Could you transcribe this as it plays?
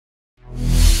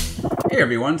Hey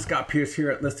everyone, Scott Pierce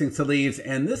here at Listings to Leads,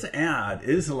 and this ad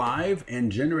is live and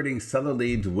generating seller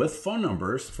leads with phone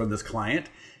numbers for this client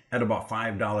at about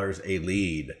 $5 a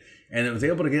lead. And it was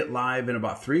able to get live in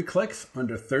about 3 clicks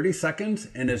under 30 seconds,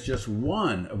 and it's just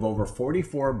one of over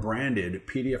 44 branded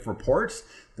PDF reports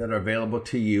that are available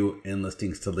to you in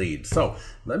Listings to Leads. So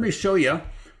let me show you.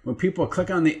 When people click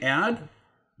on the ad,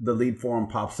 the lead form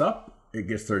pops up. It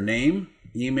gets their name,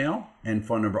 email, and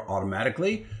phone number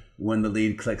automatically. When the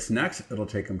lead clicks next, it'll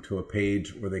take them to a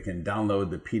page where they can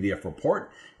download the PDF report,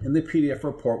 and the PDF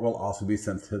report will also be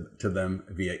sent to them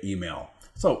via email.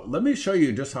 So let me show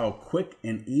you just how quick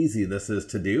and easy this is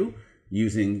to do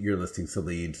using your Listings to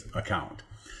Leads account.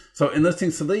 So in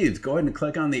Listings to Leads, go ahead and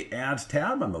click on the Ads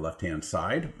tab on the left-hand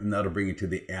side, and that'll bring you to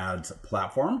the Ads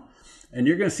platform. And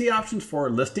you're going to see options for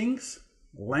listings,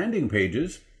 landing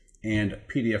pages, and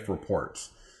PDF reports.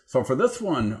 So for this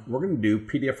one, we're going to do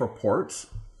PDF reports.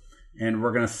 And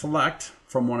we're going to select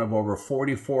from one of over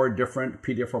 44 different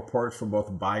PDF reports for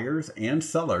both buyers and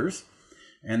sellers.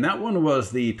 And that one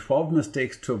was the 12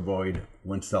 mistakes to avoid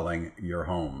when selling your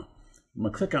home. I'm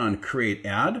going to click on Create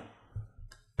Ad.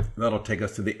 That'll take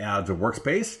us to the Ads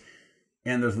workspace.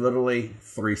 And there's literally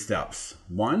 3 steps.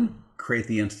 1, create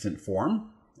the instant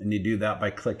form. And you do that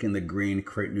by clicking the green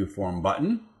Create New Form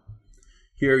button.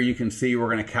 Here you can see we're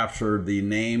going to capture the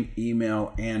name,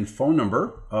 email, and phone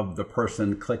number of the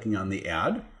person clicking on the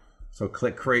ad. So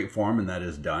click Create Form, and that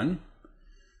is done.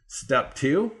 Step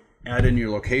 2, add in your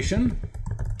location.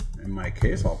 In my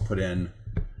case, I'll put in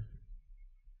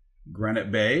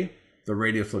Granite Bay. The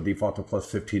radius will default to plus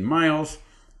 15 miles.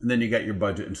 And then you got your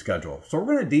budget and schedule. So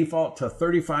we're going to default to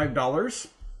 $35.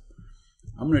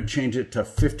 I'm going to change it to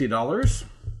 $50.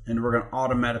 And we're going to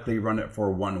automatically run it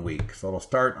for 1 week. So it'll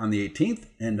start on the 18th,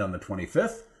 end on the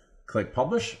 25th. Click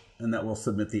Publish, and that will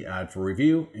submit the ad for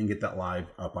review and get that live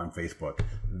up on Facebook.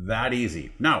 That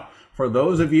easy. Now, for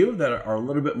those of you that are a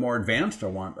little bit more advanced or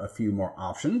want a few more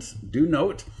options, do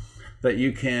note that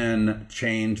you can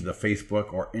change the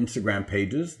Facebook or Instagram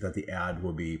pages that the ad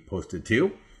will be posted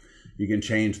to. You can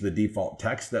change the default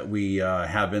text that we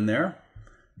have in there.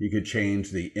 You could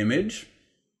change the image.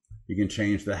 You can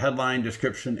change the headline,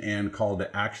 description, and call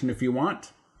to action if you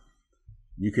want.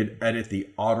 You could edit the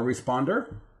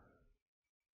autoresponder.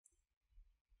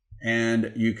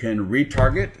 And you can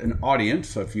retarget an audience.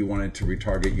 So if you wanted to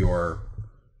retarget your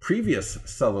previous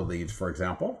seller leads, for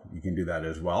example, you can do that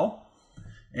as well.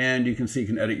 And you can see you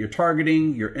can edit your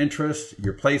targeting, your interests,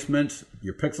 your placements,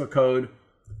 your pixel code.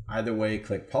 Either way,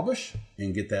 click Publish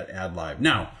and get that ad live.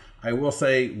 Now, I will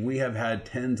say we have had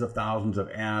tens of thousands of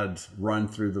ads run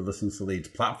through the Listings to Leads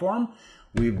platform.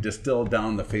 We've distilled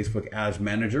down the Facebook Ads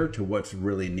Manager to what's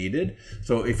really needed.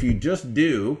 So if you just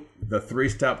do the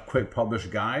 3-step quick publish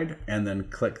guide and then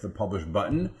click the publish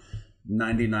button,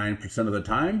 99% of the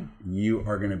time, you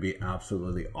are going to be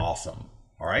absolutely awesome.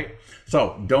 All right.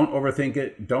 So don't overthink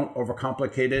it. Don't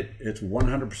overcomplicate it. It's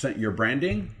 100% your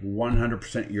branding,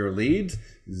 100% your leads,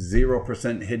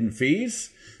 0% hidden fees.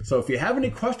 So if you have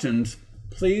any questions,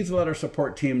 please let our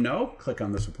support team know. Click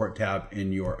on the support tab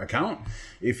in your account.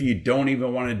 If you don't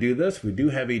even want to do this, we do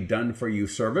have a done for you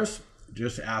service.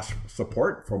 Just ask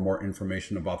support for more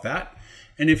information about that.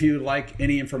 And if you'd like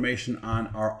any information on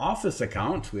our office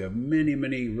account, we have many,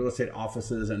 many real estate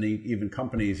offices and even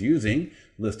companies using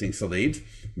Listings to Leads.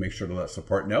 Make sure to let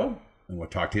support know, and we'll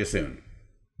talk to you soon.